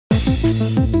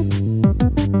Welcome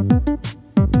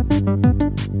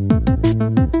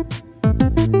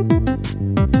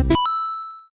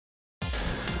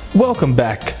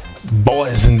back,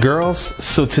 boys and girls.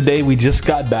 So today we just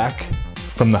got back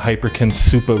from the Hyperkin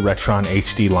Supa Retron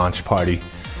HD launch party,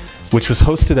 which was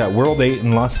hosted at World 8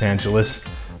 in Los Angeles.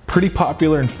 Pretty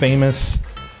popular and famous,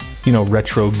 you know,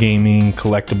 retro gaming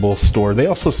collectible store. They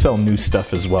also sell new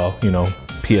stuff as well, you know,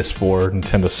 PS4,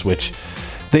 Nintendo Switch.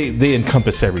 They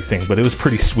encompass everything, but it was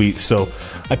pretty sweet. So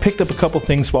I picked up a couple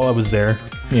things while I was there.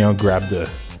 You know, grabbed a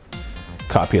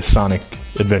copy of Sonic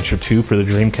Adventure 2 for the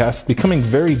Dreamcast, becoming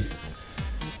very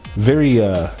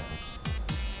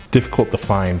difficult to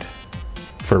find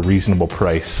for a reasonable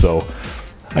price. So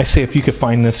I say if you could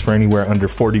find this for anywhere under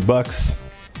 40 bucks,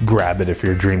 grab it if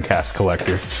you're a Dreamcast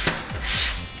collector.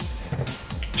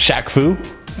 Shaq Fu,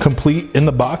 complete in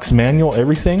the box, manual,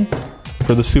 everything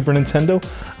for the Super Nintendo.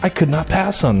 I could not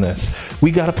pass on this.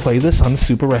 We got to play this on the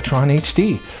Supa Retron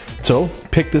HD. So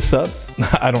pick this up.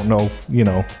 I don't know, you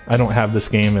know, I don't have this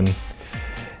game, and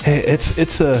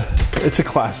it's a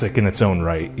classic in its own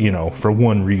right, you know, for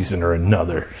one reason or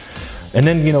another. And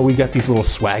then, you know, we got these little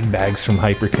swag bags from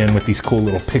Hyperkin with these cool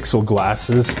little pixel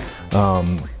glasses.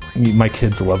 My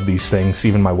kids love these things.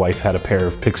 Even my wife had a pair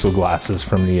of pixel glasses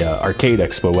from the Arcade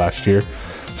Expo last year.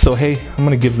 So hey, I'm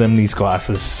gonna give them these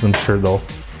glasses. I'm sure they'll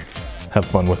have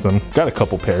fun with them. Got a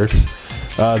couple pairs.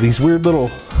 These weird little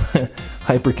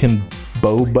Hyperkin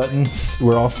bow buttons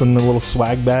were also in the little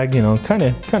swag bag, you know, kind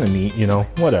of neat, you know,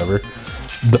 whatever.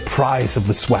 The prize of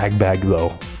the swag bag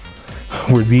though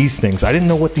were these things. I didn't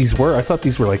know what these were. I thought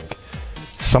these were like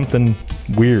something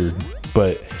weird,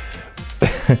 but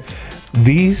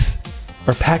these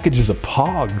are packages of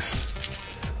Pogs.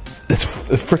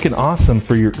 It's freaking awesome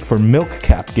for milk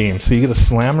cap games. So you get a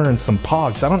slammer and some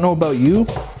Pogs. I don't know about you,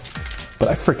 but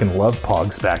I freaking loved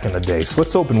Pogs back in the day. So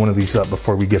let's open one of these up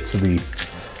before we get to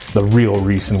the real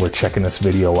reason we're checking this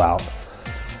video out.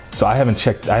 So I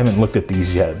haven't looked at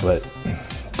these yet, but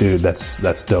dude,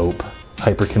 that's dope.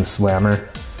 Hyperkin Slammer.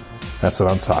 That's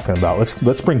what I'm talking about.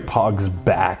 Let's bring Pogs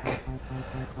back.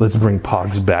 Let's bring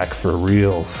Pogs back for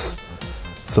reals.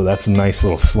 So that's a nice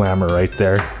little slammer right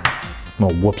there. I'm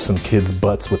gonna whoop some kids'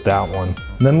 butts with that one.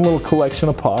 And then a little collection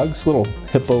of Pogs, little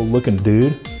hippo looking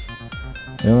dude.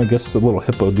 You know, I guess the little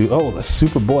hippo dude. Oh, the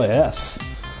Superboy S.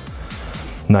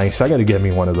 Nice, I gotta get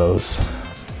me one of those.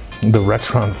 The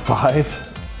Retron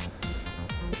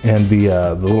 5 and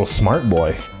the little Smart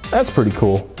Boy. That's pretty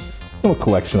cool. Little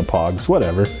collection of Pogs,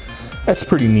 whatever. That's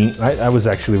pretty neat. I was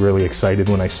actually really excited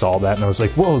when I saw that, and I was like,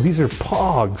 whoa, these are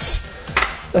Pogs.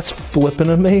 That's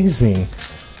flippin' amazing.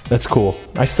 That's cool.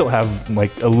 I still have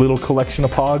like a little collection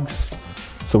of Pogs,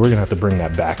 so we're gonna have to bring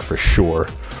that back for sure.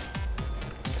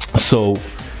 So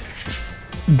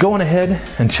going ahead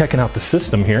and checking out the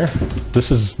system here.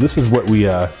 This is what we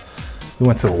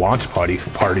went to the launch party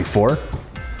for.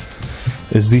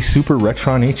 Is the Supa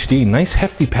Retron HD. Nice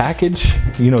hefty package.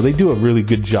 You know, they do a really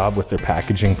good job with their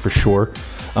packaging for sure.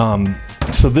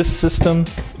 So this system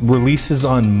releases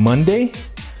on Monday.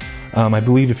 I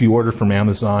believe if you order from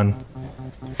Amazon,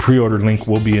 pre-order link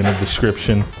will be in the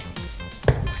description.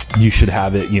 You should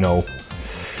have it, you know,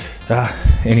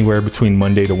 anywhere between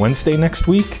Monday to Wednesday next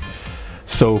week.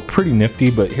 So pretty nifty,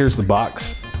 but here's the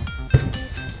box.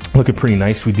 Looking pretty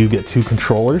nice. We do get two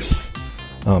controllers,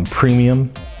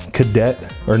 premium, cadet,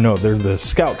 or no, they're the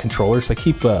Scout controllers. I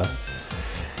keep saying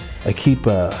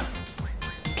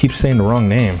the wrong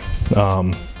name,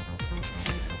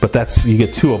 but that's, you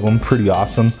get two of them. Pretty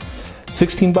awesome.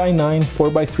 16:9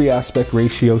 4:3 aspect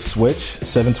ratio switch,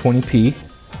 720p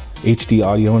HD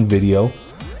audio and video,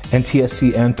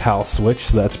 NTSC and PAL switch,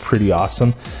 so that's pretty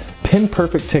awesome. Pin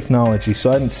perfect technology, so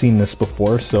I hadn't seen this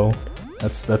before, so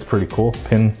that's pretty cool.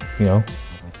 Pin, you know,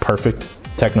 perfect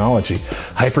technology.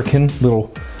 Hyperkin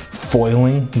little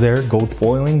foiling there, gold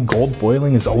foiling. Gold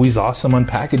foiling is always awesome on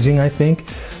packaging, I think.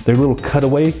 Their little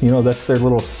cutaway, you know, that's their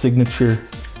little signature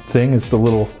thing. It's the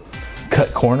little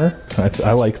cut corner.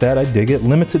 I like that. I dig it.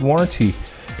 Limited warranty.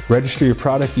 Register your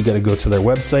product. You got to go to their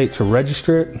website to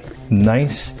register it.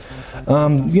 Nice.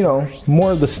 You know,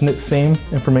 more of the same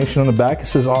information on the back. It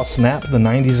says, "Oh snap, the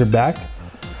 90s are back."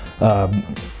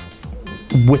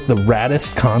 With the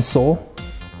raddest console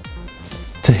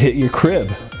to hit your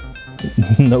crib.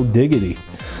 No diggity.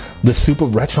 The Supa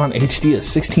Retron HD is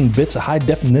 16 bits of high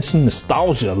definition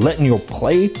nostalgia, letting you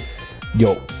play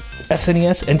your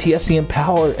SNES, NTSC, and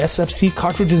PAL or SFC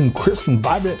cartridges in crisp and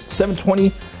vibrant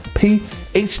 720p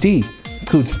HD.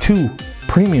 Includes two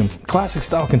premium classic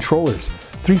style controllers,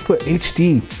 3-foot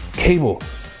HD cable,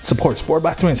 supports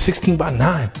 4x3 and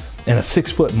 16:9, and a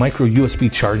 6-foot micro USB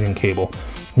charging cable.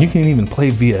 You can even play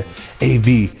via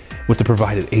AV with the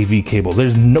provided AV cable.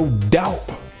 There's no doubt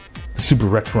the Supa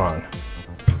Retron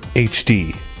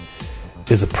HD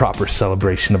is a proper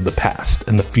celebration of the past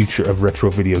and the future of retro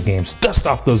video games. Dust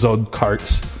off those old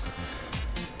carts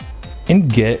and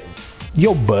get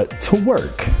your butt to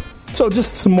work. So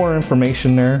just some more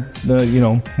information there,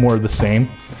 more of the same.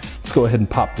 Let's go ahead and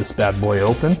pop this bad boy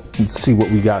open and see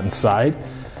what we got inside.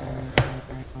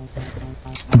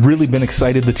 Really been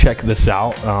excited to check this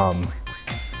out.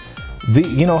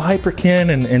 Hyperkin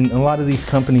and a lot of these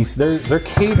companies, they're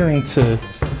catering to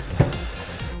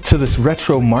this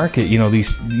retro market.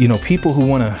 These people who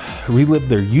want to relive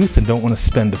their youth and don't want to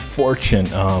spend a fortune.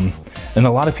 And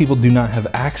a lot of people do not have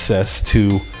access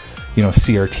to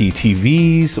CRT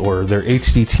TVs or their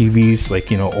HD TVs.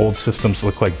 Old systems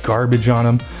look like garbage on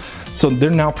them. So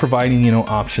they're now providing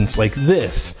options like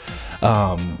this.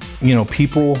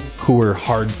 People who are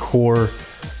hardcore,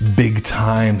 big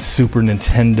time Super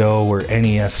Nintendo or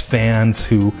NES fans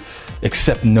who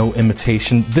accept no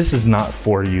imitation, this is not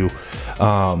for you.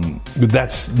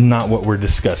 That's not what we're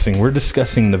discussing. We're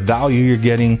discussing the value you're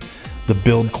getting, the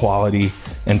build quality,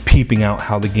 and peeping out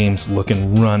how the games look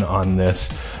and run on this.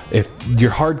 If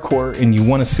you're hardcore and you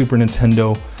want a Super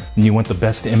Nintendo and you want the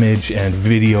best image and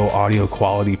video audio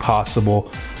quality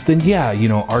possible, then yeah,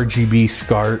 RGB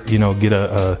SCART, get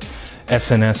a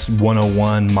SNES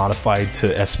 101 modified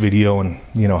to S-Video and,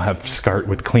 have SCART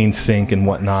with clean sync and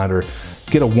whatnot, or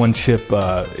get a one chip,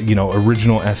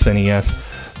 original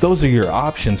SNES. Those are your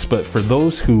options. But for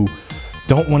those who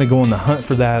don't want to go on the hunt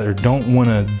for that or don't want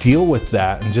to deal with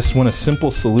that and just want a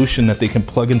simple solution that they can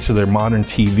plug into their modern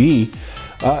TV,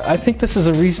 I think this is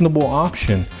a reasonable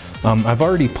option. I've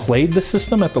already played the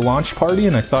system at the launch party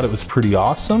and I thought it was pretty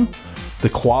awesome. The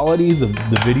quality, the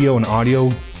video and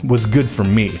audio was good for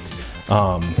me.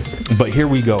 But here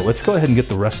we go. Let's go ahead and get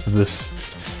the rest of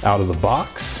this out of the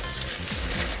box.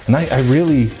 And I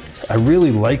really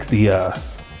like the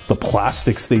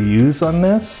plastics they use on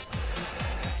this.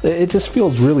 It just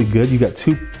feels really good. You got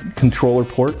two controller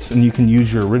ports and you can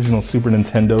use your original Super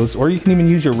Nintendos, or you can even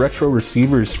use your retro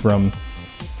receivers from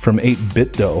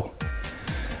 8-bit dough.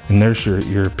 And there's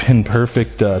your pin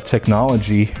perfect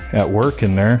technology at work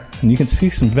in there. And you can see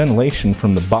some ventilation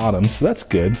from the bottom, so that's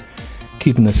good.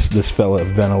 Keeping this fella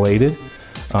ventilated.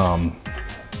 On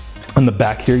the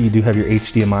back here, you do have your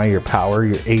HDMI, your power,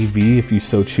 your AV if you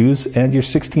so choose, and your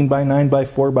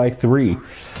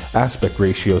 16:9x4x3 aspect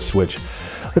ratio switch.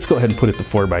 Let's go ahead and put it to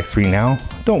 4x3 now.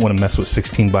 Don't want to mess with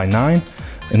 16:9.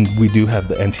 And we do have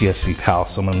the NTSC PAL,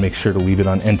 so I'm going to make sure to leave it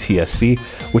on NTSC,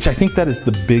 which I think that is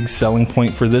the big selling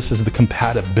point for this, is the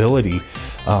compatibility.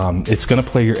 It's going to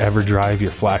play your EverDrive,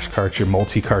 your flash carts, your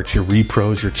multi-carts, your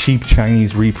repros, your cheap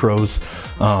Chinese repros,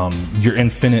 your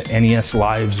infinite NES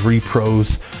Lives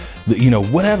repros,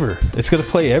 whatever. It's going to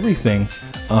play everything.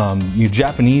 Your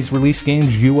Japanese release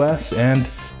games, US, and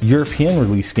European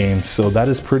release games, so that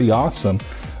is pretty awesome.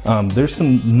 There's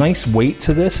some nice weight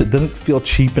to this. It doesn't feel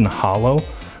cheap and hollow,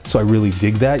 so I really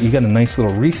dig that. You got a nice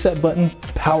little reset button,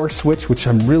 power switch, which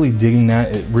I'm really digging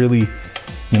that. It really,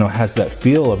 has that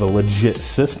feel of a legit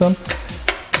system.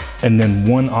 And then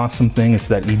one awesome thing is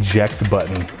that eject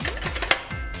button.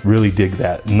 Really dig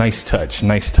that. Nice touch,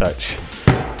 nice touch.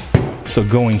 So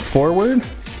going forward,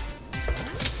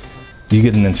 you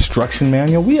get an instruction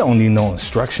manual. We don't need no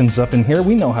instructions up in here.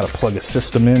 We know how to plug a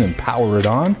system in and power it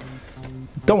on.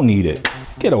 Don't need it.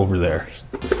 Get over there.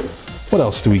 What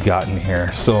else do we got in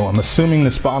here? So I'm assuming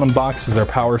this bottom box is our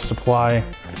power supply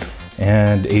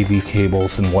and AV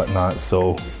cables and whatnot.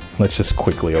 So let's just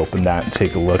quickly open that and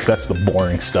take a look. That's the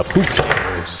boring stuff. Who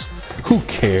cares? Who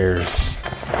cares?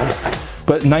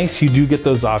 But nice, you do get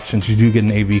those options. You do get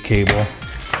an AV cable,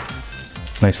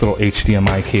 nice little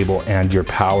HDMI cable, and your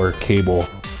power cable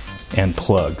and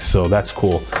plug. So that's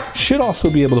cool. Should also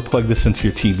be able to plug this into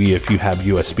your TV if you have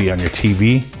USB on your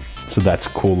TV. So that's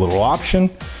a cool little option.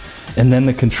 And then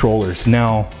the controllers.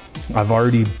 Now, I've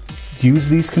already used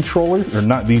these controllers, or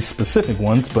not these specific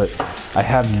ones, but I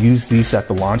have used these at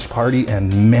the launch party,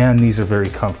 and man, these are very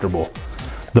comfortable.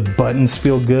 The buttons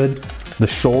feel good, the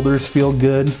shoulders feel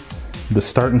good, the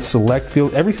start and select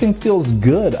everything feels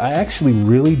good. I actually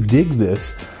really dig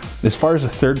this. As far as a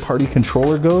third-party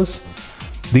controller goes,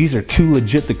 these are too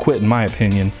legit to quit in my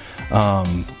opinion.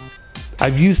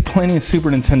 I've used plenty of Super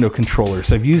Nintendo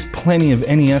controllers. I've used plenty of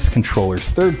NES controllers,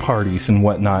 third parties and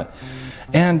whatnot.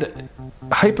 And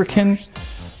Hyperkin,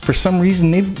 for some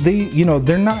reason,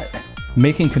 they're not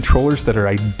making controllers that are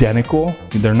identical.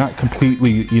 They're not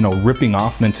completely, ripping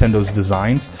off Nintendo's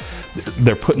designs.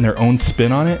 They're putting their own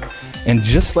spin on it. And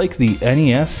just like the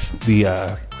NES,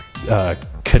 the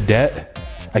Cadet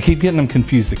I keep getting them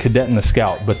confused, the Cadet and the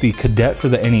Scout, but the Cadet for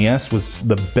the NES was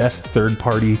the best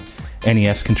third-party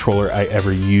NES controller I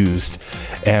ever used.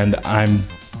 And I'm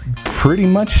pretty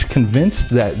much convinced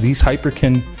that these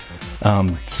Hyperkin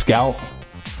Scout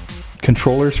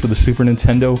controllers for the Super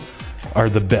Nintendo are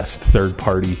the best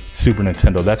third-party Super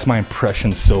Nintendo. That's my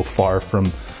impression so far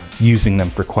from using them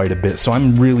for quite a bit. So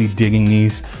I'm really digging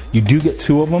these. You do get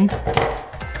 2 of them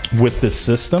with this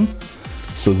system.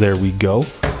 So there we go.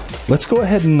 Let's go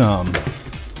ahead and now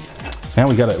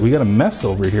we got a mess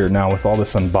over here now with all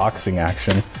this unboxing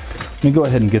action. Let me go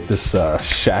ahead and get this the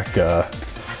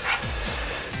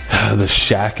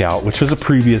Shack out, which was a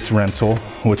previous rental,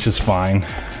 which is fine.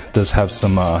 It does have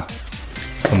some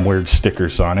weird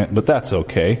stickers on it, but that's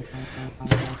okay.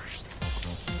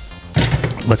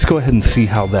 Let's go ahead and see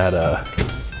how that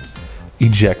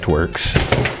eject works.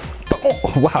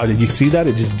 Oh, wow, did you see that?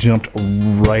 It just jumped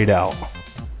right out.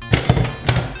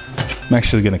 I'm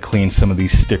actually going to clean some of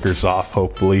these stickers off,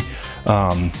 hopefully.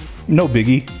 No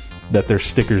biggie that there's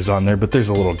stickers on there, but there's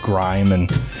a little grime,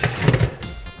 and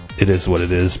it is what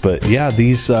it is. But yeah,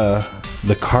 these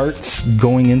the carts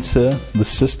going into the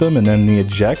system, and then the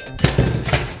eject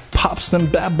pops them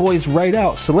bad boys right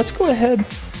out. So let's go ahead,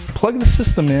 plug the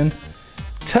system in,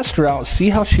 test her out, see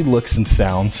how she looks and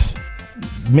sounds,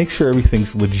 make sure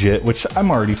everything's legit, which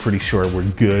I'm already pretty sure we're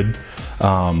good.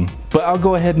 But I'll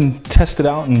go ahead and test it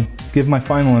out and give my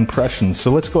final impressions. So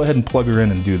let's go ahead and plug her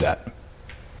in and do that.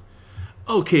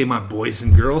 Okay, my boys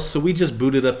and girls, so we just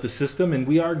booted up the system and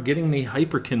we are getting the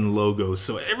Hyperkin logo.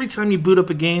 So every time you boot up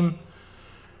a game,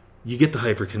 you get the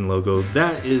Hyperkin logo.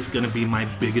 That is going to be my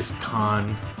biggest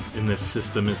con in this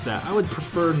system, is that I would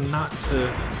prefer not to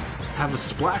have a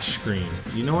splash screen.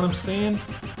 You know what I'm saying?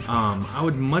 I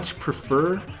would much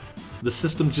prefer the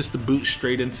system just to boot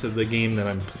straight into the game that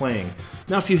I'm playing.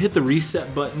 Now, if you hit the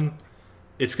reset button,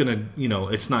 it's gonna,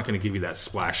 it's not gonna give you that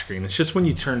splash screen. It's just when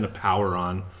you turn the power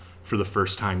on for the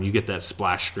first time, you get that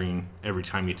splash screen every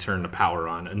time you turn the power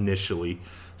on initially.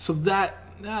 So that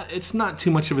it's not too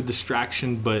much of a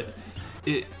distraction, but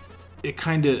it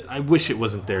kind of, I wish it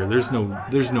wasn't there. There's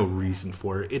no reason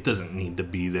for it. It doesn't need to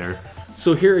be there.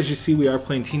 So here, as you see, we are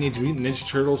playing Teenage Mutant Ninja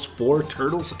Turtles 4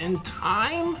 Turtles in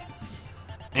Time.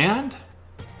 And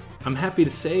I'm happy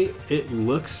to say it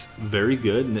looks very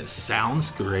good and it sounds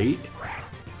great.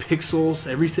 Pixels,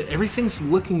 everything's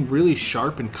looking really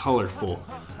sharp and colorful.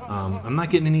 I'm not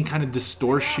getting any kind of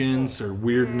distortions or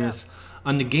weirdness.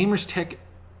 On the Gamers Tech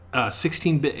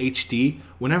 16-bit HD,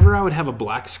 whenever I would have a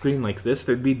black screen like this,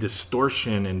 there'd be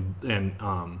distortion and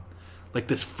like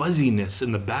this fuzziness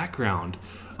in the background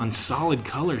on solid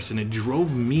colors, and it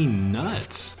drove me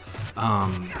nuts.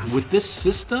 With this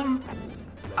system,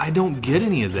 I don't get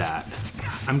any of that.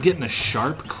 I'm getting a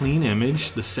sharp, clean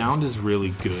image. The sound is really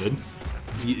good.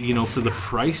 You know, for the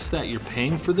price that you're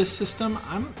paying for this system,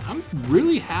 I'm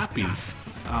really happy.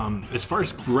 As far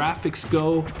as graphics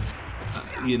go,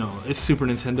 it's Super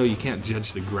Nintendo, you can't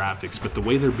judge the graphics, but the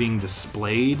way they're being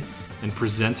displayed and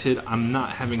presented, I'm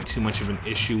not having too much of an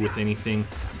issue with anything.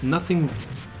 Nothing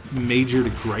major to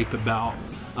gripe about.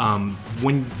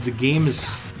 When the game is,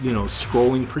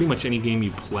 scrolling, pretty much any game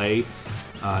you play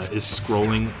is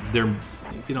scrolling,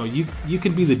 you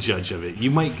can be the judge of it.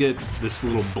 You might get this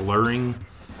little blurring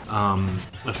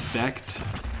effect,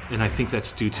 and I think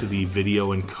that's due to the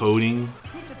video encoding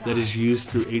that is used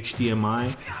through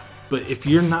HDMI. But if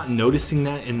you're not noticing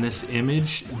that in this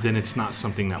image, then it's not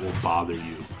something that will bother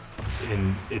you.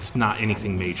 And it's not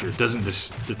anything major. It doesn't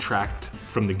detract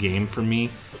from the game for me.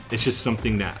 It's just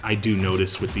something that I do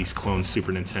notice with these clone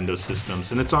Super Nintendo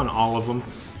systems. And it's on all of them.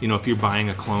 If you're buying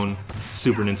a clone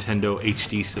Super Nintendo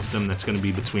HD system, that's going to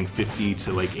be between 50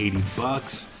 to like 80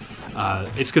 bucks.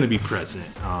 It's going to be present.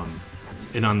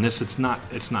 And on this, it's not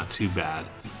too bad.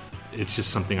 It's just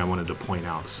something I wanted to point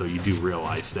out, so you do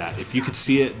realize that. If you could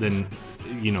see it, then,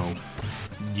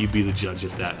 you be the judge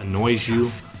if that annoys you.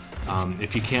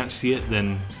 If you can't see it,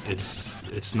 then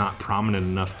it's not prominent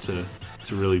enough to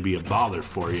really be a bother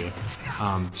for you.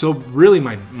 So really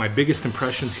my biggest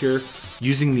impressions here,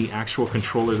 using the actual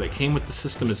controller that came with the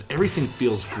system, is everything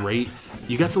feels great.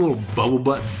 You got the little bubble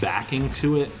butt backing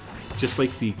to it, just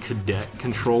like the Cadet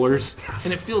controllers,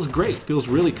 and it feels great. It feels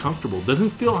really comfortable. Doesn't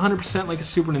feel 100% like a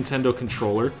Super Nintendo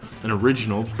controller, an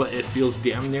original, but it feels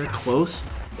damn near close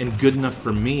and good enough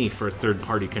for me for a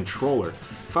third-party controller.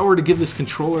 If I were to give this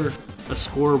controller a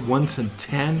score 1 to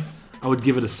 10, I would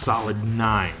give it a solid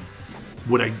 9.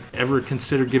 Would I ever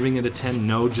consider giving it a 10?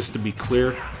 No, just to be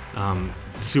clear.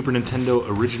 Super Nintendo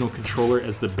original controller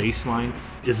as the baseline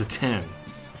is a 10.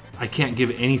 I can't give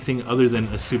anything other than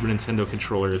a Super Nintendo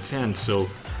controller a 10, so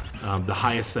The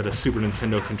highest that a Super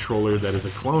Nintendo controller that is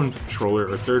a clone controller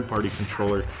or third-party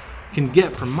controller can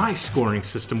get from my scoring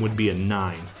system would be a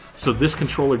 9. So this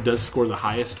controller does score the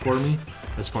highest for me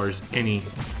as far as any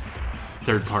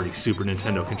third-party Super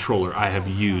Nintendo controller I have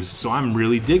used. So I'm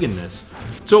really digging this.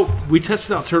 So we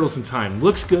tested out Turtles in Time.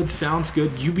 Looks good, sounds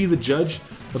good. You be the judge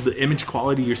of the image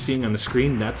quality you're seeing on the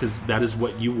screen. That is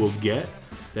what you will get.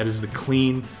 That is the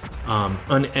clean,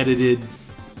 unedited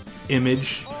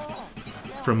image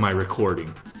from my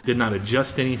recording. Did not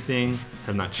adjust anything,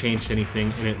 have not changed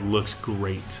anything, and it looks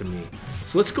great to me.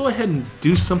 So let's go ahead and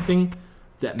do something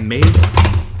that may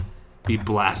be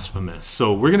blasphemous.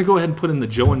 So we're gonna go ahead and put in the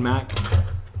Joe and Mac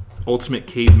Ultimate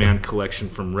Caveman Collection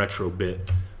from Retrobit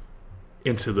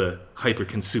into the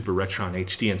Hyperkin Supa Retron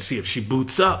HD and see if she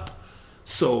boots up.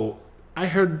 So I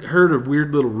heard a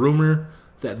weird little rumor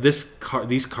that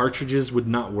these cartridges would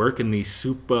not work in the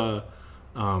Supa,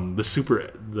 the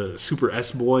Super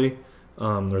S-Boy,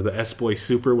 or the S-Boy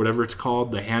Super, whatever it's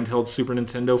called, the handheld Super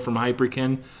Nintendo from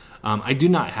Hyperkin. I do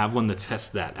not have one to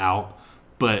test that out,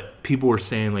 but people were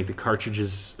saying like the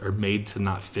cartridges are made to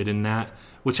not fit in that,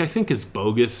 which I think is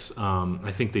bogus.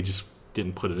 I think they just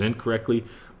didn't put it in correctly.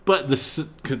 But this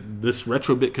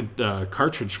Retrobit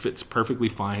cartridge fits perfectly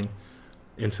fine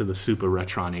into the Supa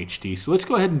Retron HD. So let's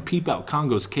go ahead and peep out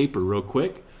Congo's caper real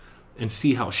quick and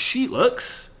see how she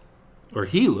looks, or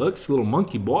he looks, little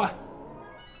monkey boy.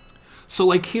 So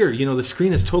like here, you know, the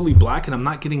screen is totally black and I'm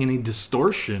not getting any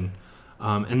distortion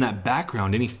in that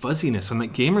background, any fuzziness. On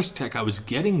that Gamer's Tech, I was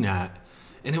getting that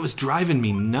and it was driving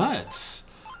me nuts.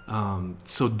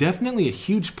 So definitely a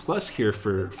huge plus here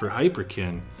for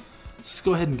Hyperkin. Let's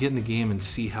go ahead and get in the game and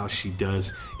see how she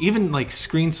does. Even like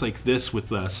screens like this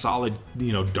with solid,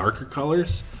 you know, darker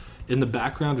colors in the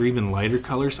background or even lighter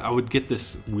colors, I would get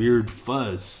this weird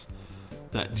fuzz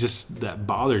that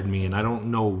bothered me, and I don't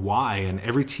know why. And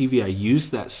every TV I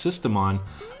used that system on,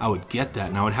 I would get that,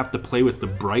 and I would have to play with the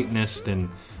brightness and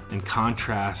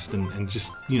contrast and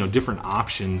just, you know, different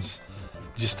options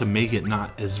just to make it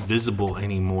not as visible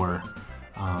anymore.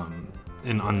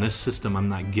 And on this system, I'm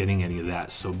not getting any of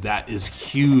that. So that is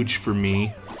huge for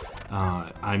me.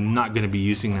 I'm not going to be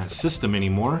using that system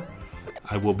anymore.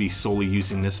 I will be solely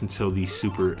using this until the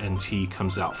Super NT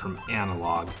comes out from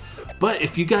Analog. But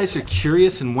if you guys are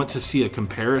curious and want to see a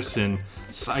comparison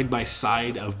side by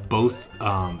side of both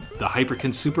the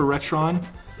Hyperkin Supa Retron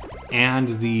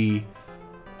and the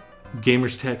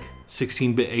Gamer's Tech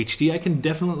 16-bit HD, I can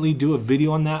definitely do a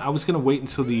video on that. I was going to wait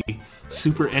until the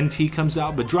Super NT comes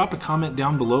out, but drop a comment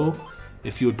down below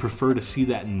if you would prefer to see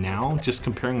that now, just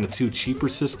comparing the two cheaper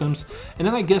systems. And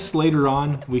then I guess later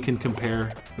on we can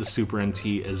compare the Super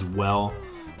NT as well,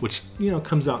 which, you know,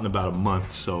 comes out in about a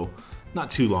month, so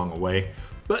not too long away.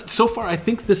 But so far I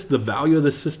think the value of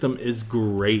the system is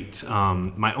great.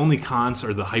 My only cons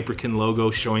are the Hyperkin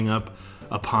logo showing up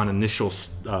upon initial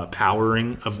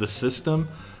powering of the system.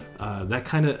 That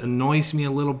kind of annoys me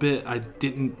a little bit. I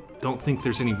don't think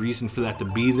there's any reason for that to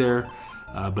be there,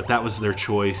 but that was their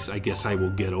choice. I guess I will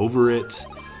get over it.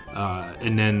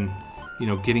 And then, you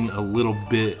know, getting a little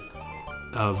bit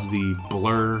of the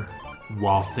blur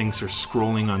while things are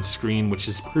scrolling on screen, which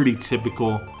is pretty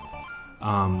typical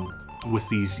with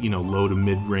these, you know, low to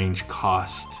mid-range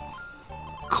cost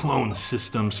clone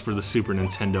systems for the Super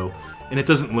Nintendo. And it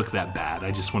doesn't look that bad. I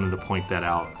just wanted to point that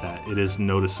out, that it is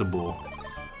noticeable.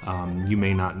 You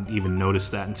may not even notice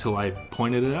that until I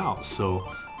pointed it out. So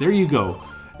there you go.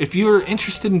 If you're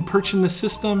interested in purchasing the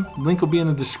system, link will be in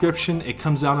the description. It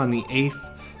comes out on the 8th.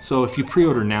 So if you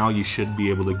pre-order now, you should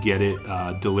be able to get it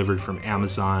delivered from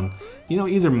Amazon. You know,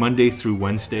 either Monday through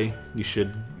Wednesday, you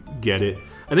should get it.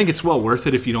 I think it's well worth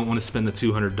it if you don't want to spend the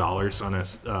 $200 on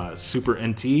a Super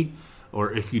NT,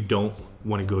 or if you don't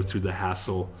want to go through the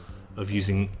hassle of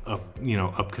using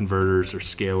up converters or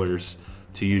scalers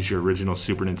to use your original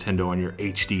Super Nintendo on your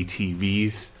HD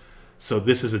TVs. So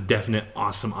this is a definite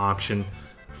awesome option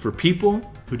for people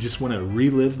who just want to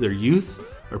relive their youth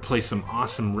or play some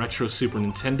awesome retro Super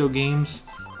Nintendo games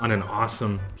on an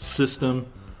awesome system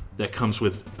that comes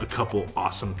with a couple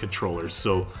awesome controllers.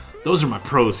 So those are my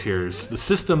pros here. The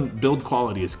system build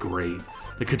quality is great.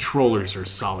 The controllers are a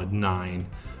solid 9.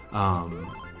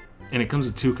 And it comes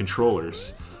with 2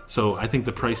 controllers. So I think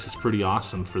the price is pretty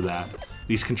awesome for that.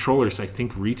 These controllers, I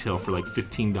think, retail for like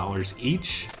 $15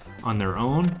 each on their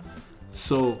own.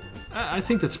 So I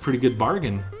think that's a pretty good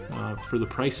bargain for the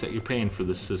price that you're paying for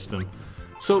this system.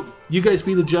 So you guys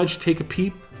be the judge. Take a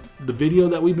peep the video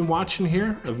that we've been watching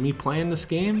here of me playing this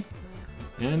game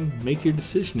and make your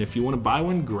decision. If you want to buy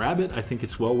one, grab it. I think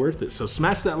it's well worth it. So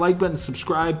smash that like button,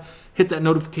 subscribe, hit that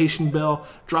notification bell,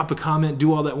 drop a comment,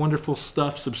 do all that wonderful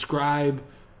stuff, subscribe,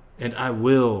 and I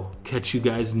will catch you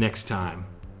guys next time.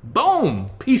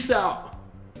 Boom! Peace out.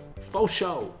 Faux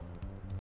show.